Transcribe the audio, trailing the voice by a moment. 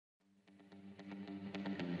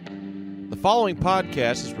The following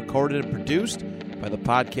podcast is recorded and produced by the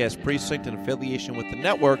Podcast Precinct in affiliation with the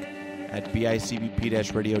network at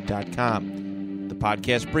bicbp-radio.com. The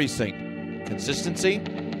Podcast Precinct. Consistency,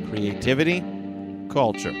 creativity,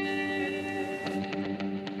 culture.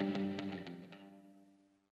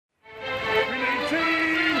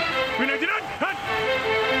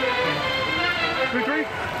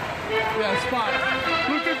 Yeah, spot.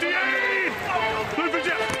 Blue 58! Blue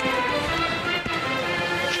 58!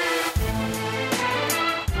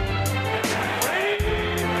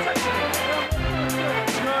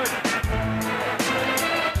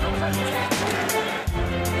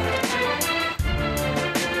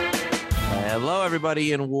 Hello,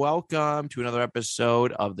 everybody, and welcome to another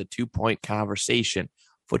episode of the 2 Point Conversation.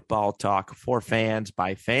 Football talk for fans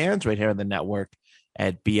by fans right here on the network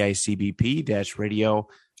at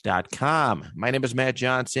bicbp-radio.com. My name is Matt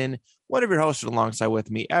Johnson, one of your hosts, alongside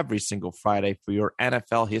with me every single Friday for your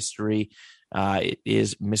NFL history. It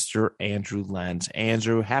is Mr. Andrew Lenz.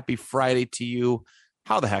 Andrew, happy Friday to you.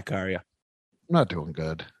 How the heck are you? I'm not doing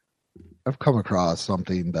good. I've come across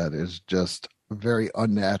something that is just very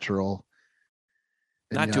unnatural.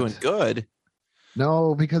 Not doing good?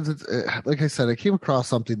 No, because it's like I said, I came across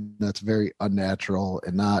something that's very unnatural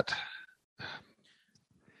and not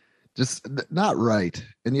right,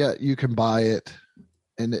 and yet you can buy it,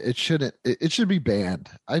 and it shouldn't. It should be banned.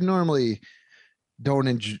 I normally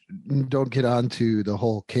don't get onto the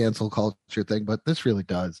whole cancel culture thing, but this really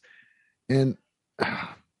does. And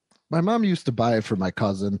my mom used to buy it for my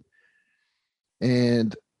cousin,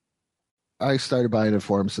 and I started buying it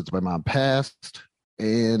for him since my mom passed,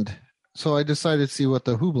 and so I decided to see what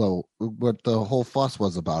the whole fuss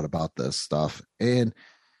was about this stuff, and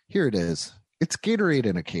here it is. It's Gatorade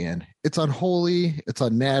in a can. It's unholy. It's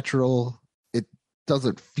unnatural. It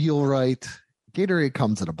doesn't feel right. Gatorade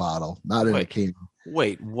comes in a bottle, not in a can.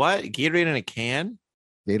 Wait, what? Gatorade in a can?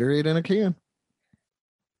 Gatorade in a can.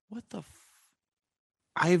 What the?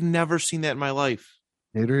 I've never seen that in my life.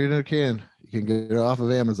 Gatorade in a can. You can get it off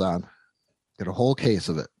of Amazon. Get a whole case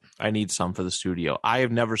of it. I need some for the studio. I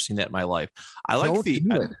have never seen that in my life. I like Don't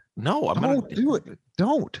do it. No, I'm Don't do it.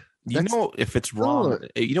 Don't. Know if it's wrong.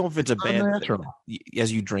 You know if it's a bad unnatural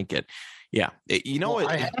as you drink it. Yeah. You know what?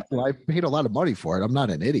 I paid a lot of money for it. I'm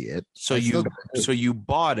not an idiot. So you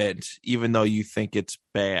bought it even though you think it's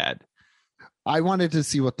bad. I wanted to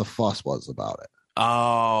see what the fuss was about it.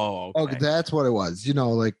 Oh, okay. Oh, that's what it was.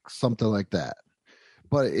 Like something like that.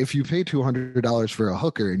 But if you pay $200 for a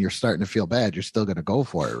hooker and you're starting to feel bad, you're still going to go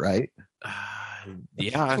for it, right?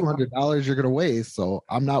 Yeah, $200 you're going to waste, so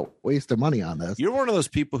I'm not wasting money on this. You're one of those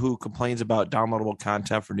people who complains about downloadable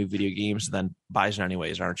content for new video games and then buys it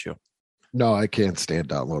anyways, aren't you? No, I can't stand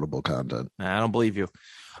downloadable content. I don't believe you.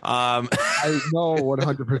 I know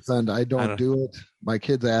 100%. I don't do it. My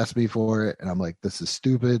kids ask me for it, and I'm like, this is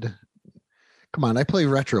stupid. Come on, I play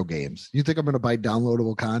retro games. You think I'm going to buy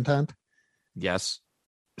downloadable content? Yes.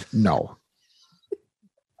 No.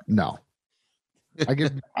 I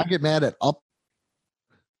get mad at up.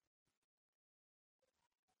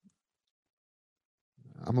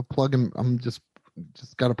 I'm a plug in. I'm just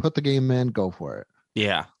got to put the game in, go for it.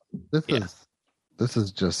 Yeah. This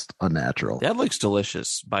is just unnatural. That looks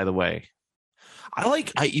delicious, by the way.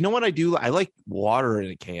 You know what I do? I like water in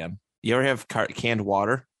a can. You ever have canned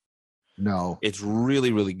water? No. It's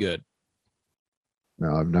really, really good.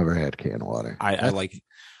 No, I've never had canned water. I like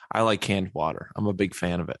canned water. I'm a big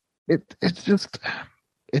fan of it. It's just,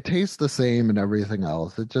 it tastes the same and everything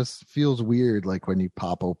else. It just feels weird, like when you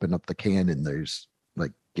pop open up the can and there's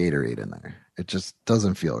like Gatorade in there. It just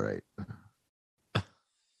doesn't feel right. I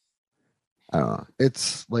don't know.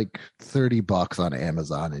 It's like $30 on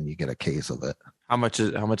Amazon and you get a case of it. How much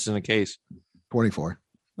is in a case? $24.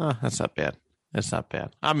 Oh, that's not bad.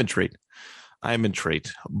 I'm intrigued.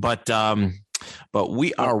 But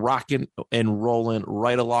we are rocking and rolling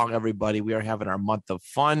right along, everybody. We are having our month of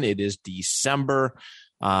fun. It is December.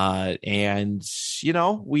 And,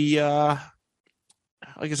 we,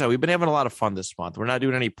 like I said, we've been having a lot of fun this month. We're not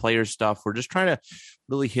doing any player stuff. We're just trying to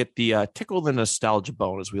really hit the tickle the nostalgia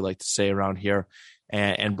bone, as we like to say around here,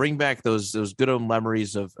 and bring back those good old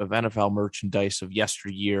memories of NFL merchandise of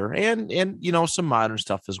yesteryear and some modern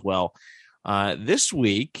stuff as well. This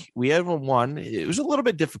week we have one. It was a little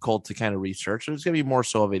bit difficult to kind of research. It was going to be more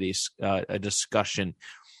so of a discussion,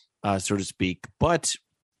 so to speak. But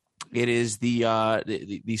it is the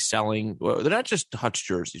selling. Well, they're not just Hutch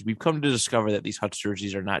jerseys. We've come to discover that these Hutch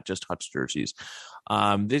jerseys are not just Hutch jerseys.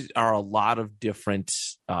 There are a lot of different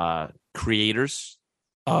creators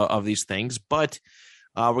of these things, but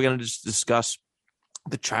we're going to just discuss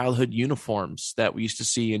the childhood uniforms that we used to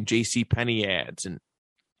see in JCPenney ads and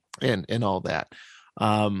and all that,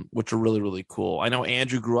 which are really, really cool. I know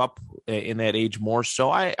Andrew grew up in that age more. So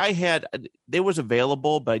I had, they was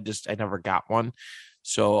available, but I never got one.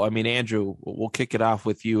 So, I mean, Andrew, we'll kick it off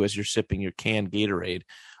with you as you're sipping your canned Gatorade.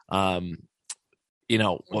 You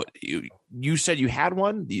know, you said you had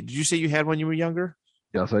one. Did you say you had one when you were younger?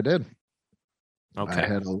 Yes, I did. Okay. I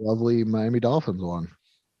had a lovely Miami Dolphins one.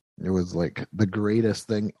 It was like the greatest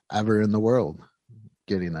thing ever in the world,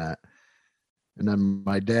 getting that. And then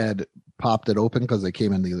my dad popped it open because they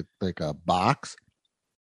came in like a box.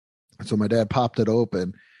 So my dad popped it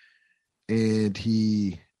open and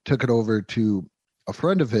he took it over to a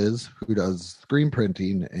friend of his who does screen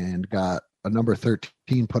printing and got a number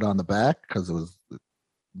 13 put on the back because it was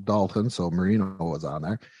Dolphins. So Marino was on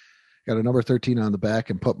there. Got a number 13 on the back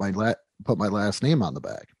and put my last name on the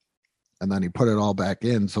back. And then he put it all back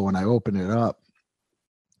in. So when I opened it up,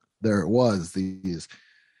 there it was, these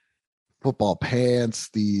football pants,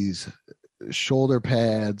 these shoulder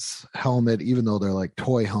pads, helmet, even though they're like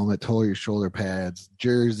toy helmet, toy shoulder pads,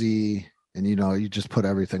 jersey, and you just put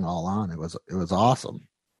everything all on. It was awesome.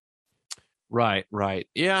 Right.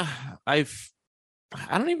 Yeah. I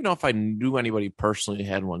don't even know if I knew anybody personally who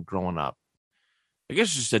had one growing up. I guess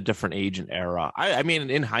it's just a different age and era. I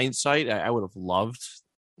mean, in hindsight, I would have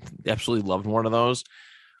absolutely loved one of those.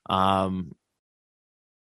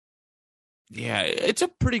 Yeah, it's a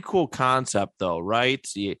pretty cool concept though, right?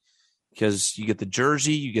 Because you get the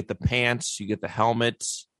jersey, you get the pants, you get the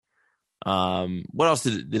helmets. What else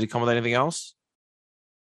did it come with? Anything else?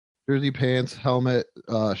 Jersey, pants, helmet,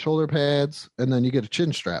 shoulder pads, and then you get a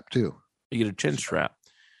chin strap too. You get a chin strap.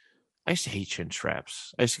 I used to hate chin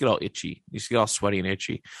straps. I used to get all itchy. I used to get all sweaty and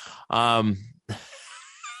itchy. When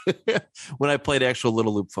I played actual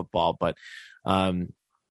Little Loop football, but I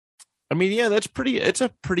mean, yeah, it's a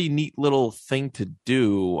pretty neat little thing to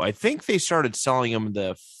do. I think they started selling them in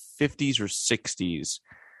the 50s or 60s.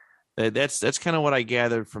 That's kind of what I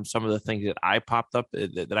gathered from some of the things that I popped up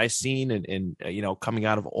that I seen and coming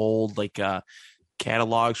out of old like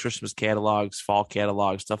catalogs, Christmas catalogs, fall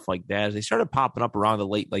catalogs, stuff like that. They started popping up around the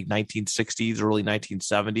late like 1960s, early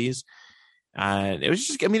 1970s. And it was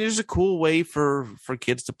just, I mean, it was a cool way for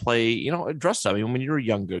kids to play, dress up. I mean, when you're a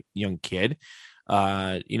young kid,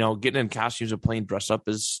 getting in costumes and playing dress up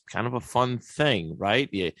is kind of a fun thing, right?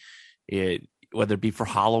 Whether it be for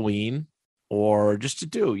Halloween or just to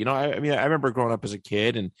do, I mean, I remember growing up as a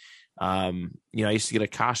kid and, I used to get a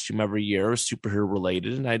costume every year, superhero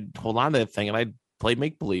related, and I'd hold on to that thing and I'd play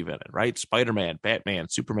make believe in it, right? Spider-Man, Batman,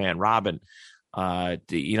 Superman, Robin,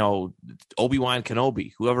 Obi-Wan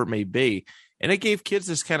Kenobi, whoever it may be. And it gave kids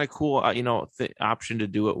this kind of cool, option to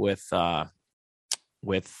do it with the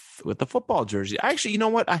football jersey. Actually, you know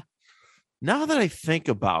what? Now that I think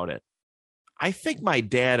about it, I think my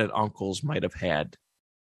dad and uncles might have had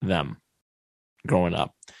them growing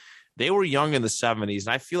up. They were young in the 70s,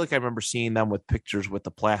 and I feel like I remember seeing them with pictures with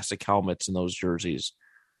the plastic helmets and those jerseys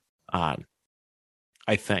on.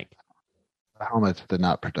 I think. The helmets did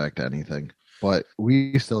not protect anything, but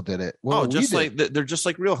we still did it. They're just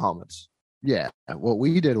like real helmets. Yeah. What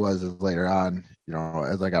we did was later on,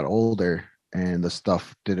 as I got older and the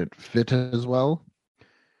stuff didn't fit as well,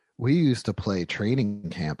 we used to play training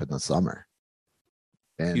camp in the summer.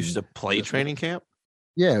 And you used to play training camp?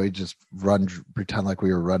 Yeah, we just pretend like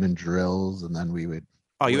we were running drills, and then we would.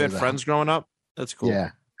 Oh, you had friends growing up? That's cool. Yeah,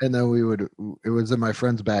 and then it was in my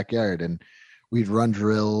friend's backyard, and we'd run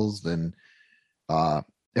drills, and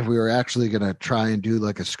if we were actually going to try and do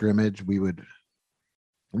like a scrimmage, we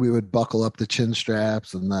would buckle up the chin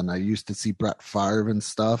straps, and then I used to see Brett Favre and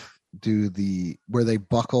stuff do where they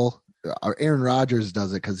buckle. Aaron Rodgers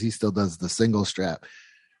does it because he still does the single strap,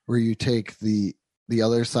 where you take the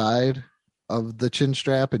other side of the chin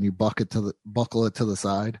strap and you buckle it to the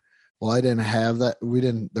side. Well, I didn't have that.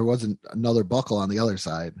 There wasn't another buckle on the other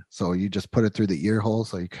side. So you just put it through the ear hole.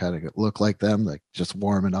 So you kind of look like them, like just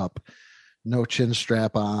warming up, no chin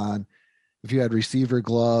strap on. If you had receiver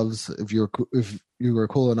gloves, if you were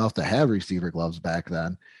cool enough to have receiver gloves back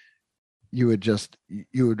then, you would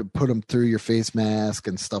put them through your face mask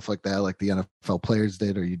and stuff like that, like the NFL players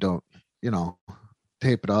did, or you don't,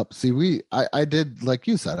 tape it up. See, I did, like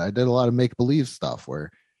you said, I did a lot of make-believe stuff where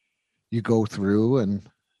you go through and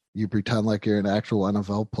you pretend like you're an actual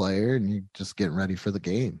NFL player and you're just getting ready for the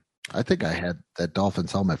game. I think I had that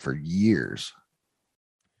Dolphins helmet for years.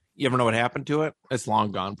 You ever know what happened to it? It's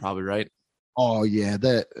long gone, probably, right? Oh, yeah.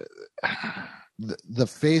 The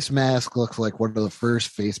face mask looks like one of the first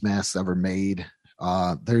face masks ever made.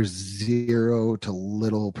 There's zero to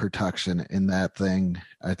little protection in that thing.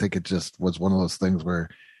 I think it just was one of those things where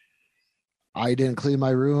I didn't clean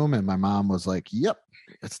my room and my mom was like, yep,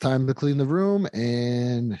 it's time to clean the room,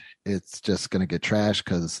 and it's just going to get trashed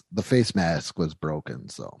because the face mask was broken.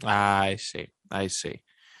 So I see.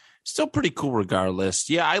 Still pretty cool regardless.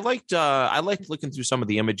 Yeah, I liked looking through some of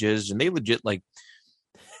the images, and they legit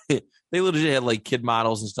had like kid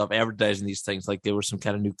models and stuff advertising these things like they were some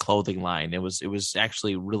kind of new clothing line. It was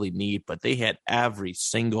actually really neat, but they had every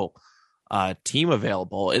single team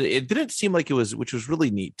available. It didn't seem like it was, which was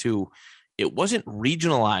really neat too. It wasn't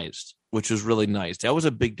regionalized, which was really nice. That was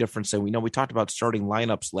a big difference. And we talked about starting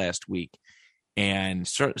lineups last week, and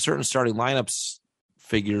certain starting lineups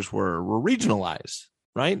figures were regionalized.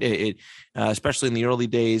 Right. Especially in the early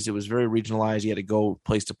days, it was very regionalized. You had to go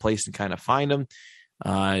place to place and kind of find them.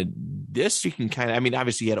 This you can kind of, I mean,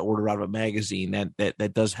 obviously you had to order out of a magazine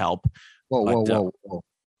that does help. Whoa.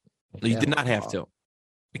 You did not have to.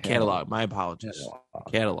 The catalog. My apologies.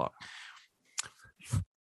 Catalog.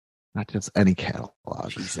 Not just any catalog.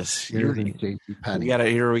 Jesus. We got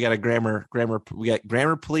a grammar. We got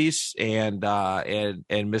grammar police and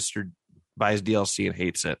Mr. buys DLC and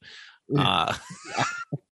hates it. I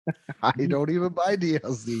don't even buy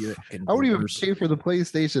DLC. I don't even pay for the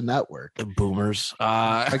PlayStation Network. The boomers.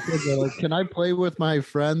 My kids are like, can I play with my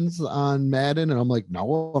friends on Madden? And I'm like,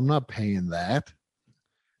 no, I'm not paying that.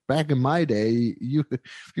 Back in my day, if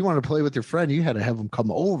you want to play with your friend, you had to have them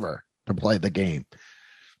come over to play the game.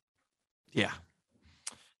 Yeah.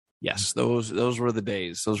 Yes, those were the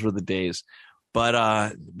days.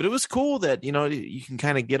 But it was cool that you can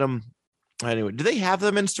kind of get them. Anyway, do they have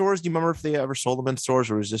them in stores? Do you remember if they ever sold them in stores,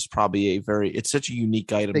 or was this probably it's such a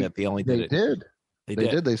unique item that they only did it? They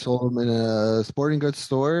did. They sold them in a sporting goods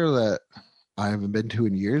store that I haven't been to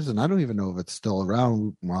in years, and I don't even know if it's still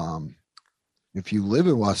around. If you live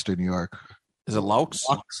in Western New York, is it Laux?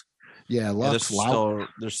 Yeah, Laux.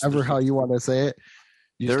 There's ever how you want to say it.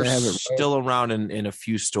 They're still around in a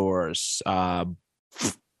few stores.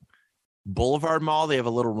 Boulevard Mall, they have a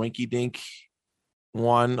little rinky-dink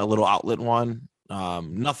one, a little outlet one.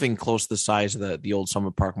 Nothing close to the size of the old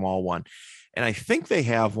Summit Park Mall one. And I think they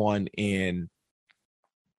have one in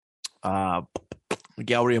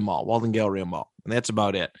Galleria Mall, Walden Galleria Mall. And that's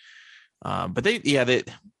about it. But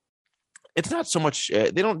it's not so much,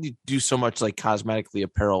 they don't do so much like cosmetically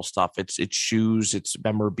apparel stuff. It's shoes, it's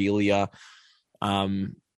memorabilia. So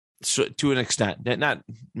to an extent, not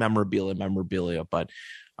memorabilia, but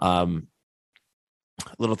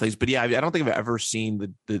little things. But yeah, I don't think I've ever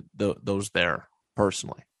seen those there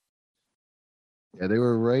personally. Yeah, they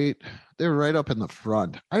were right up in the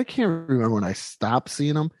front. I can't remember when I stopped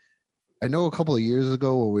seeing them. I know a couple of years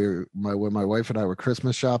ago when my wife and I were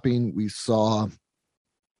Christmas shopping, we saw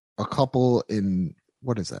a couple in,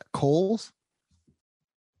 what is that, Kohl's?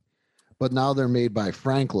 But now they're made by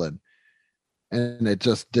Franklin, and it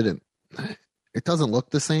doesn't look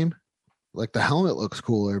the same. Like the helmet looks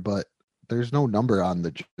cooler, but there's no number on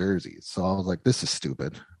the jerseys. So I was like, this is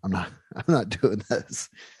stupid. I'm not doing this.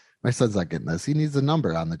 My son's not getting this. He needs a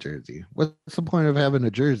number on the jersey. What's the point of having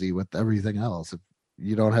a jersey with everything else if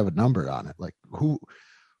you don't have a number on it? Like who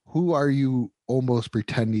are you almost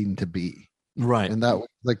pretending to be? Right. And that was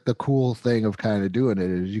like the cool thing of kind of doing it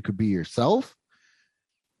is you could be yourself,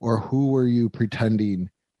 or who were you pretending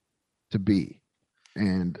to be?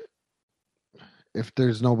 And if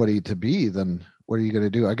there's nobody to be, then what are you going to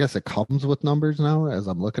do? I guess it comes with numbers now as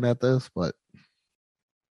I'm looking at this, but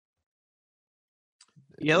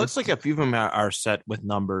yeah, it looks like a few of them are set with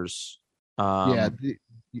numbers. Yeah,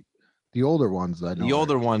 the older ones, I know. The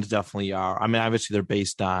older ones definitely are. I mean, obviously they're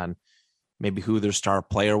based on maybe who their star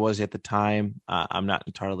player was at the time. I'm not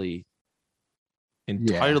entirely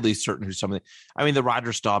certain who some of the. I mean, the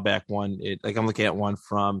Roger Staubach one. I'm looking at one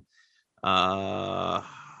from.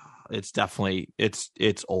 It's definitely it's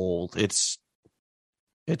old. It's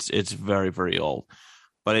very, very old,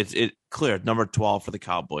 but it's clear number 12 for the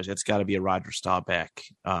Cowboys. It's got to be a Roger Staubach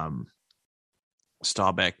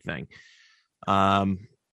thing.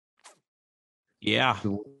 Yeah,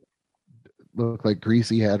 looked like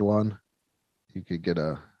Greasy had one. You could get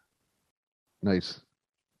a nice,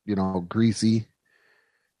 Greasy,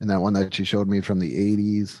 and that one that she showed me from the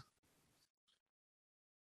 80s.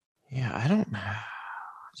 Yeah, I don't.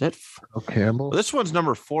 Is that Campbell? Well, this one's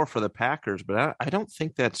number 4 for the Packers, but I don't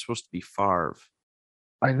think that's supposed to be Favre.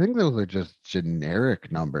 I think those are just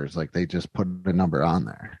generic numbers. Like they just put a number on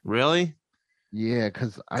there. Really? Yeah,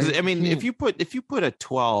 because I mean, if you put a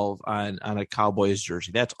 12 on a Cowboys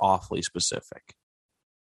jersey, that's awfully specific.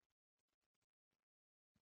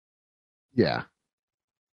 Yeah.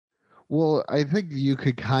 Well, I think you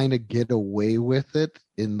could kind of get away with it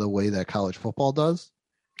in the way that college football does.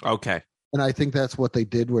 Okay. And I think that's what they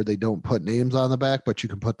did, where they don't put names on the back, but you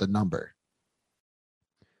can put the number.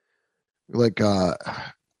 Like I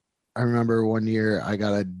remember one year I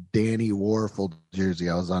got a Danny Warfel jersey.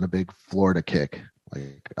 I was on a big Florida kick.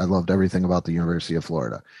 Like I loved everything about the University of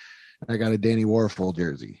Florida. I got a Danny Warfel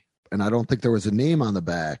jersey, and I don't think there was a name on the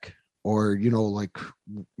back, or like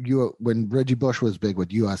you when Reggie Bush was big with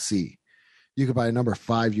USC, you could buy a number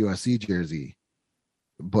 5 USC jersey,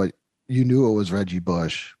 but you knew it was Reggie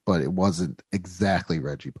Bush, but it wasn't exactly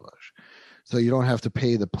Reggie Bush. So you don't have to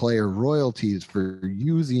pay the player royalties for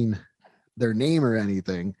using their name or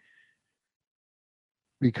anything,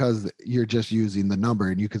 because you're just using the number,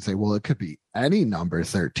 and you could say, well, it could be any number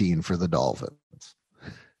 13 for the Dolphins,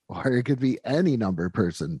 or it could be any number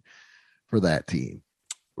person for that team.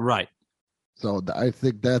 Right. So I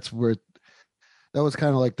think that's where that was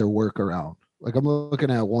kind of like their workaround. Like I'm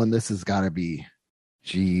looking at one, this has got to be,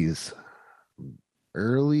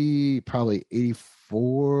 early, probably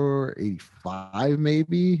 84, 85,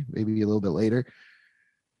 maybe a little bit later.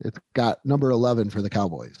 It's got number 11 for the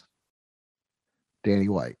Cowboys. Danny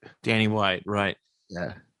White, right.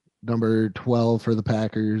 Yeah. Number 12 for the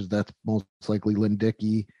Packers. That's most likely Lynn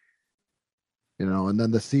Dickey. And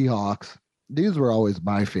then the Seahawks. These were always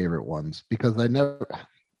my favorite ones because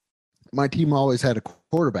my team always had a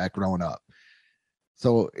quarterback growing up.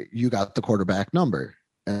 So you got the quarterback number.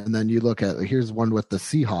 And then you look at, here's one with the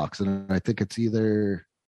Seahawks, and I think it's either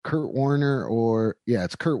Kurt Warner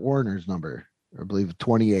it's Kurt Warner's number, I believe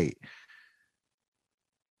 28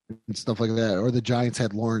 and stuff like that. Or the Giants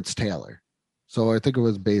had Lawrence Taylor. So I think it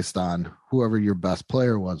was based on whoever your best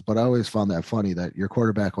player was. But I always found that funny that your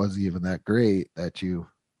quarterback wasn't even that great that you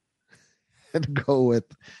had to go with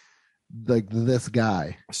like this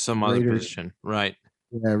guy. Some other position. Right.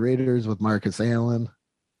 Yeah, Raiders with Marcus Allen.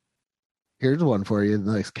 Here's one for you.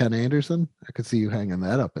 Nice Ken Anderson. I could see you hanging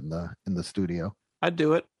that up in the studio. I'd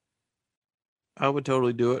do it. I would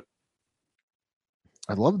totally do it.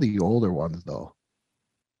 I love the older ones though.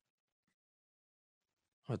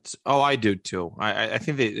 I do too. I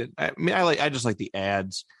think I just like the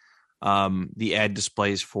ads, the ad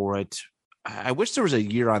displays for it. I wish there was a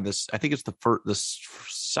year on this. I think it's the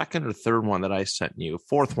second or third one that I sent you.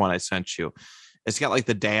 Fourth one I sent you. It's got like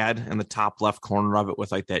the dad in the top left corner of it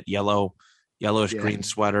with like that yellowish green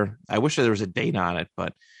sweater. I wish there was a date on it,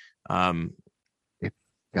 but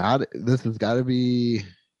this has got to be.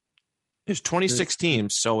 It's 26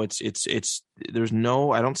 teams, so it's there's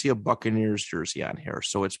no, I don't see a Buccaneers jersey on here,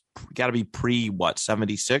 so it's got to be pre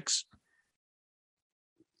 76.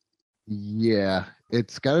 Yeah,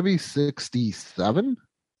 it's got to be 67.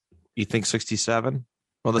 You think 67?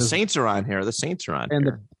 Well, the Saints are on here. And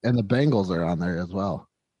the Bengals are on there as well.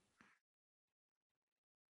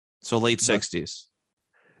 So late 60s.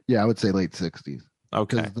 Yeah, I would say late 60s.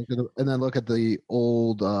 Okay. And then look at the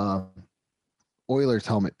old Oilers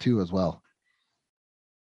helmet too as well.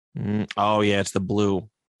 Oh yeah, it's the blue.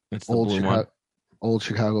 It's the blue one. Old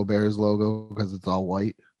Chicago Bears logo because it's all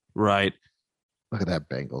white. Right. Look at that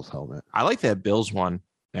Bengals helmet. I like that Bills one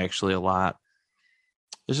actually a lot.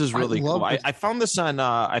 This is really cool. I found this on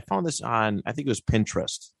I think it was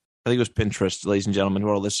Pinterest. Ladies and gentlemen who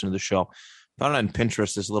are listening to the show. Found it on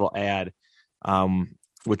Pinterest, this little ad,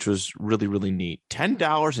 which was really, really neat.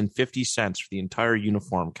 $10.50 for the entire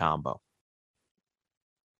uniform combo.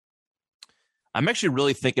 I'm actually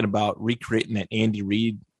really thinking about recreating that Andy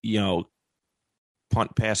Reid,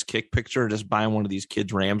 punt, pass, kick picture, just buying one of these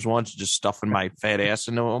kids' Rams ones, just stuffing my fat ass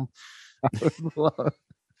into them.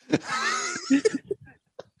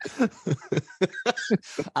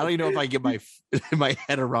 I don't even know if I get my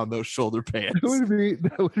head around those shoulder pads.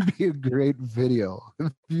 That would be a great video.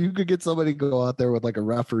 If you could get somebody to go out there with like a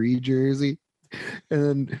referee jersey, and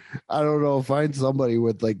then I don't know, find somebody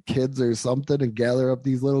with like kids or something and gather up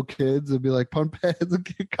these little kids and be like punt pads and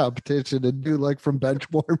kick competition and do like from bench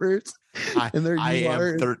warmers. And there I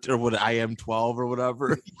am 13 or what? I am 12 or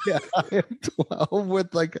whatever. Yeah, I am 12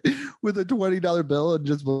 with a $20 bill and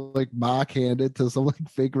just like mock hand it to some like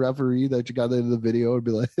fake referee that you got into the video and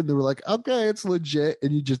be like, and they were like, okay, it's legit,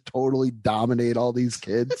 and you just totally dominate all these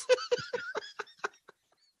kids.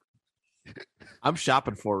 I'm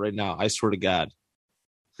shopping for it right now. I swear to God.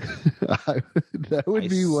 That would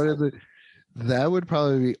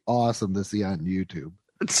probably be awesome to see on YouTube.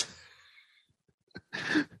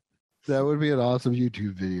 That would be an awesome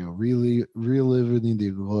YouTube video. Really reliving the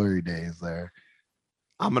glory days there.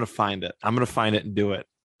 I'm going to find it. And do it.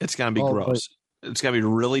 It's going to be gross. It's going to be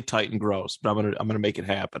really tight and gross, but I'm going to make it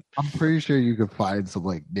happen. I'm pretty sure you could find some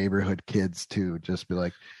like neighborhood kids too. Just be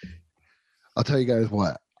like, I'll tell you guys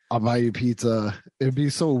what. I'll buy you pizza. It'd be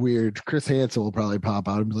so weird. Chris Hansen will probably pop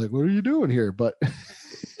out and be like, what are you doing here? But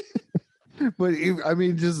But I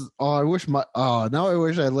mean, just now I wish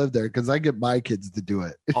I lived there because I get my kids to do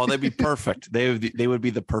it. Oh, they'd be perfect. They would be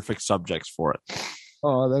the perfect subjects for it.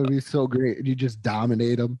 Oh, that would be so great. And you just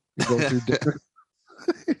dominate them. You go through different,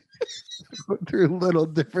 go through little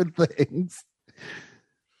different things.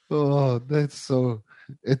 Oh, that's so.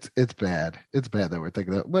 It's bad. It's bad that we're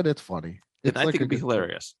thinking that, but it's funny. It's I think it'd be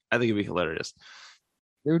hilarious. I think it'd be hilarious.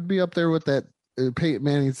 It would be up there with that Peyton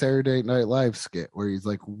Manning Saturday Night Live skit where he's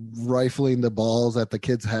like rifling the balls at the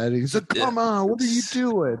kid's head. He's like, "Come on, what are you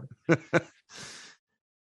doing?"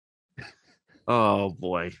 Oh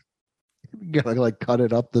boy. You gotta like cut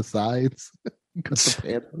it up the sides. Cut the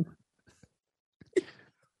pan.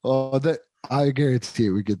 Oh, that I guarantee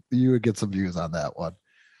you would get some views on that one.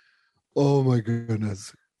 Oh my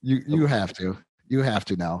goodness. You have to. You have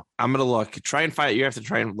to now. I'm gonna look. Try and find it. You have to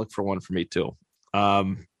try and look for one for me too.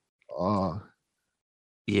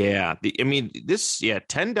 Yeah.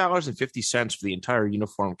 $10.50 for the entire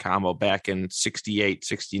uniform combo back in 68,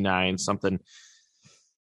 69, something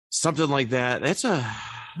like that. I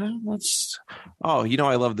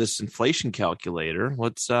love this inflation calculator.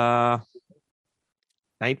 Let's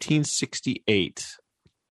 1968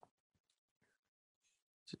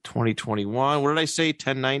 to 2021. What did I say?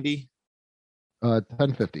 1090?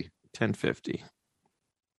 1050. 1050.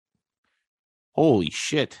 Holy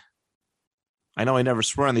shit. I know I never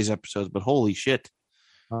swear on these episodes, but holy shit.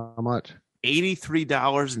 How much?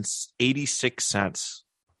 $83.86.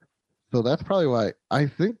 So that's probably why I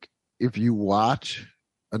think if you watch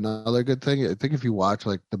another good thing, I think if you watch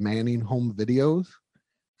like the Manning home videos,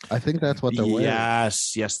 I think that's what they're wearing.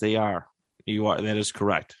 Yes, they are. You are. That is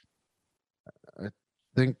correct. I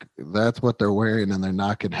think that's what they're wearing, and they're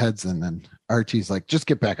knocking heads in. And Archie's like, "Just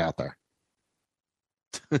get back out there."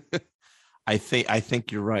 I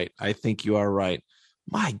think you're right. I think you are right.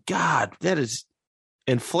 My God,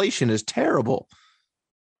 inflation is terrible.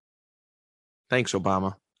 Thanks,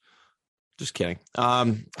 Obama. Just kidding.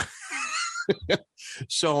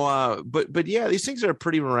 So, but yeah, these things are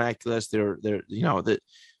pretty miraculous. They're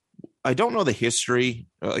I don't know the history.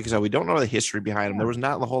 Like I said, we don't know the history behind them. There was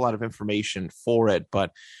not a whole lot of information for it, but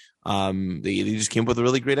they just came up with a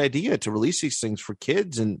really great idea to release these things for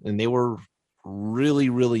kids, and they were really,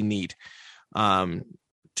 really neat to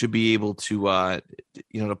be able to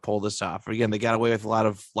to pull this off. Again, they got away with a lot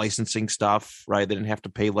of licensing stuff, right? They didn't have to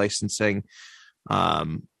pay licensing,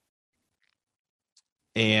 and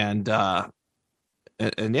yeah,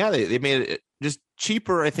 they made it just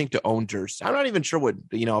cheaper, I think, to own jerseys. I'm not even sure what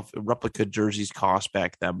if replica jerseys cost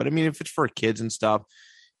back then, but I mean, if it's for kids and stuff,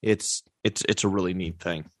 it's a really neat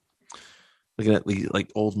thing. Looking at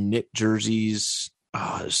like old knit jerseys,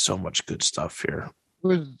 there's so much good stuff here.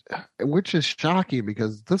 Which is shocking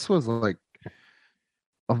because this was like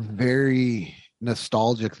a very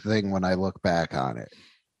nostalgic thing when I look back on it.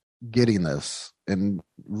 Getting this and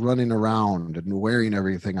running around and wearing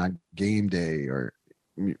everything on game day or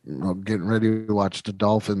getting ready to watch the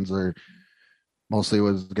Dolphins, or mostly it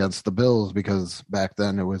was against the Bills because back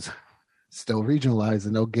then it was still regionalized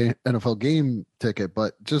and no NFL game ticket,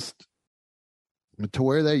 but just to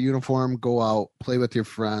wear that uniform, go out, play with your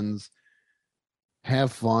friends,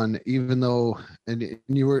 have fun, even though and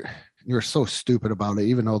you were so stupid about it,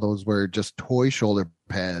 even though those were just toy shoulder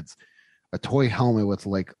pads, a toy helmet with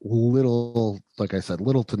like little, like I said,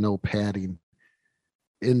 little to no padding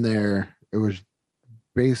in there. It was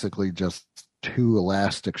basically just two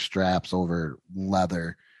elastic straps over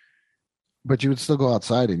leather, but you would still go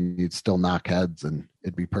outside and you'd still knock heads and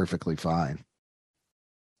it'd be perfectly fine.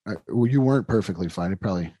 Well, you weren't perfectly fine. It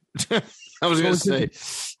probably I was going to say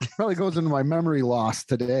probably goes into my memory loss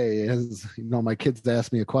today. As my kids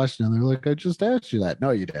asked me a question and they're like, "I just asked you that." No,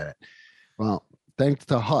 you didn't. Well, thanks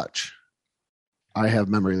to Hutch, I have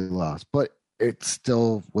memory loss, but it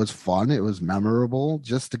still was fun. It was memorable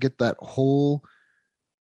just to get that whole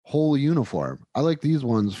uniform. I like these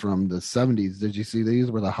ones from the 70s. Did you see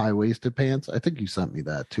these were the high-waisted pants? I think you sent me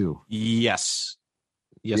that too. Yes.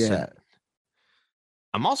 Yeah.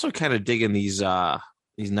 I'm also kind of digging these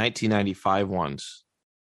 1995 ones.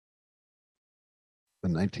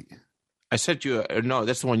 I sent you no,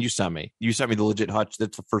 that's the one you sent me. You sent me the legit Hutch.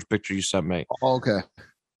 That's the first picture you sent me. Oh, okay.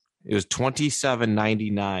 It was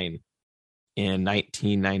 $27.99 in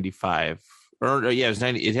 1995. Or yeah, it was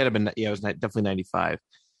 90. It had been it was definitely 95.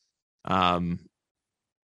 Yeah,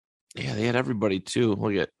 they had everybody too.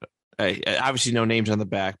 Look at obviously no names on the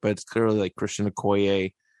back, but it's clearly like Christian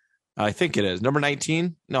Okoye. I think it is number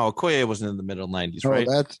 19. No, Okoye wasn't in the middle 90s, right?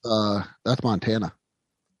 That's Montana.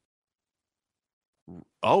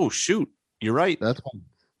 Oh shoot, you're right. That's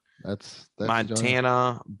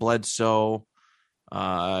Montana, Bledsoe.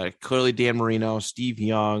 Clearly Dan Marino, Steve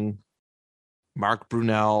Young, Mark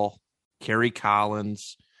Brunell, Kerry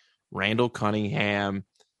Collins, Randall Cunningham,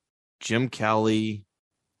 Jim Kelly.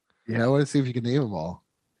 Yeah, I want to see if you can name them all.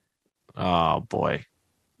 Oh boy.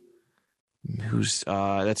 Who's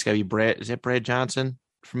that's gotta be Brad. Is that Brad Johnson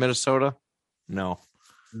from Minnesota? No.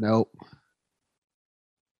 Nope.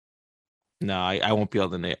 No, I won't be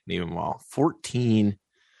able to name them all. 14.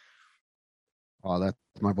 Oh, that's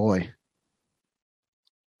my boy.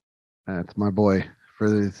 That's my boy.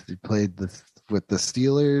 He played with the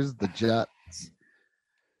Steelers, the Jets,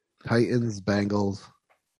 Titans, Bengals.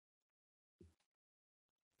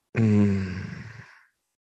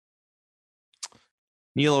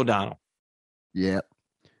 Neil O'Donnell. Yep.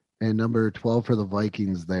 And number 12 for the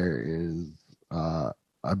Vikings there is, I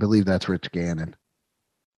believe that's Rich Gannon.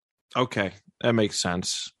 Okay, that makes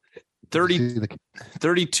sense.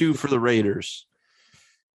 32 for the Raiders.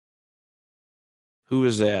 Who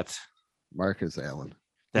is that? Marcus Allen.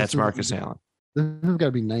 That's Marcus Allen. This has got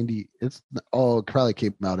to be 90. It probably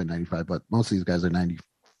came out in 95, but most of these guys are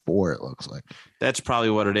 94, it looks like. That's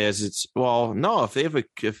probably what it is. No, if they have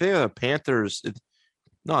a Panthers, it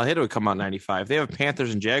had to have come out in 95. If they have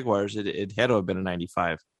Panthers and Jaguars, it had to have been a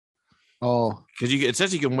 95. Oh. Because it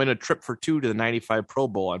says you can win a trip for two to the 95 Pro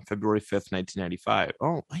Bowl on February 5th, 1995.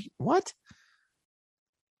 Oh, wait, what?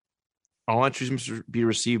 All entries must be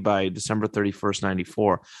received by December 31st,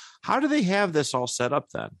 94. How do they have this all set up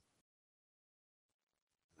then?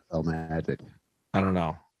 Oh, magic. I don't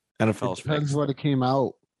know. NFL's depends what it came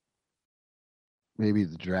out. Maybe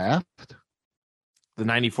the draft? The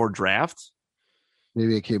 94 draft?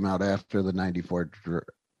 Maybe it came out after the 94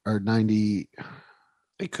 or 90.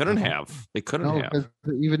 They couldn't have. They couldn't have.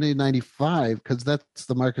 Even in 95, because that's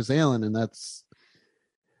the Marcus Allen, and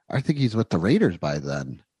I think he's with the Raiders by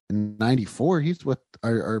then. In 94, he's with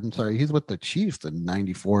the Chiefs in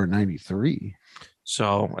 94 and 93.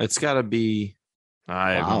 So it's got to be.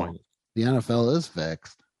 Wow. The NFL is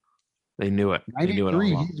fixed. They knew it.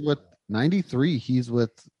 93, he's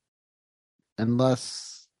with,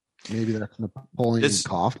 unless maybe that's Napoleon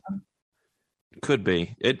Kaufman. Could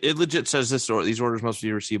be. It legit says these orders must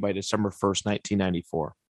be received by December 1st,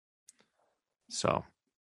 1994. So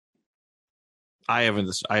I haven't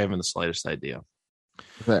the slightest idea.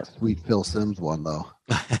 That sweet Phil Simms one though.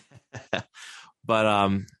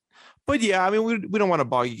 But yeah, I mean, we don't want to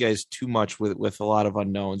bog you guys too much with a lot of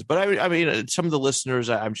unknowns. But I mean, some of the listeners,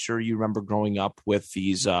 I'm sure you remember growing up with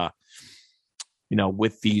these,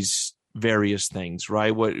 with these various things,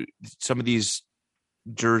 right? What some of these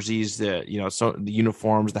jerseys, so the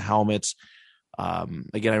uniforms, the helmets.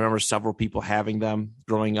 Again, I remember several people having them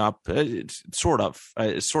growing up. I sort of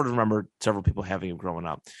remember several people having them growing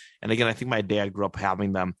up. And again, I think my dad grew up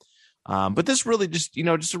having them. But this really just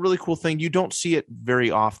a really cool thing. You don't see it very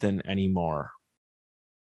often anymore,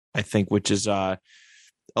 I think, which is a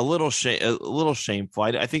little shameful.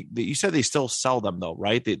 I think that you said they still sell them though,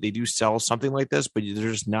 right? They do sell something like this, but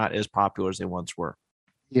they're just not as popular as they once were.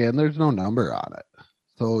 Yeah, and there's no number on it.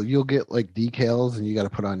 So you'll get like decals and you got to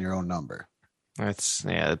put on your own number. That's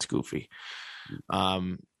goofy.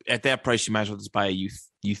 At that price, you might as well just buy a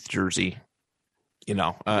youth jersey,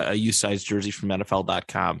 a youth size jersey from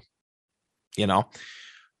NFL.com,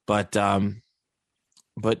 but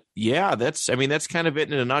yeah, that's kind of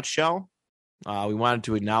it in a nutshell. We wanted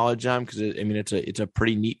to acknowledge them because it's a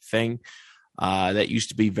pretty neat thing that used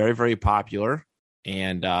to be very, very popular,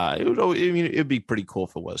 and it'd be pretty cool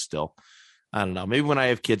if it was still. I don't know. Maybe when I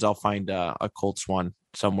have kids, I'll find a Colts one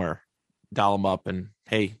somewhere, dial them up, and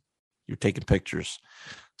hey, you're taking pictures,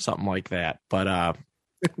 something like that. But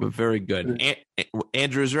very good.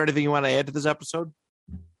 Andrew, is there anything you want to add to this episode?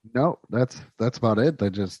 No, that's about it. They're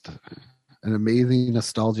just an amazing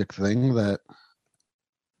nostalgic thing that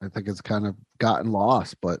I think has kind of gotten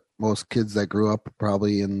lost. But most kids that grew up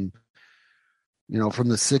probably in, from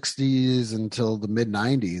the 60s until the mid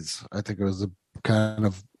 90s, I think it was a kind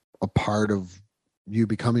of a part of you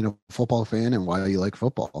becoming a football fan and why you like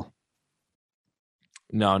football.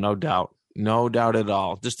 No doubt at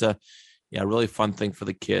all. Just a really fun thing for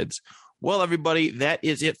the kids. Well, everybody, that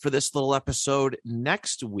is it for this little episode.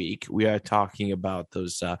 Next week, we are talking about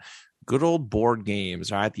those good old board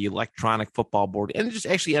games, all right? The electronic football board, and just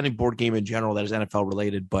actually any board game in general that is NFL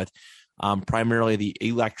related, but primarily the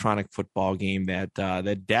electronic football game that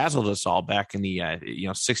dazzled us all back in the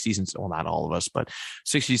 60s and, well, not all of us, but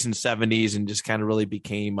 60s and 70s, and just kind of really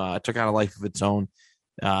became took on a life of its own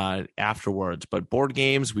afterwards. But board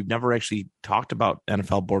games, we've never actually talked about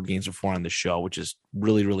NFL board games before on the show, which is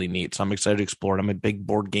really, really neat. So I'm excited to explore it. I'm a big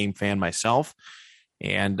board game fan myself,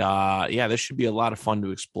 and this should be a lot of fun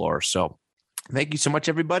to explore. So Thank you so much,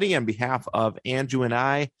 everybody. On behalf of Andrew and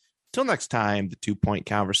I, till next time, the 2 Point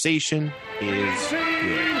Conversation is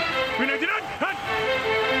good.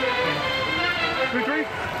 Victory.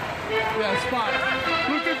 Yeah, spot.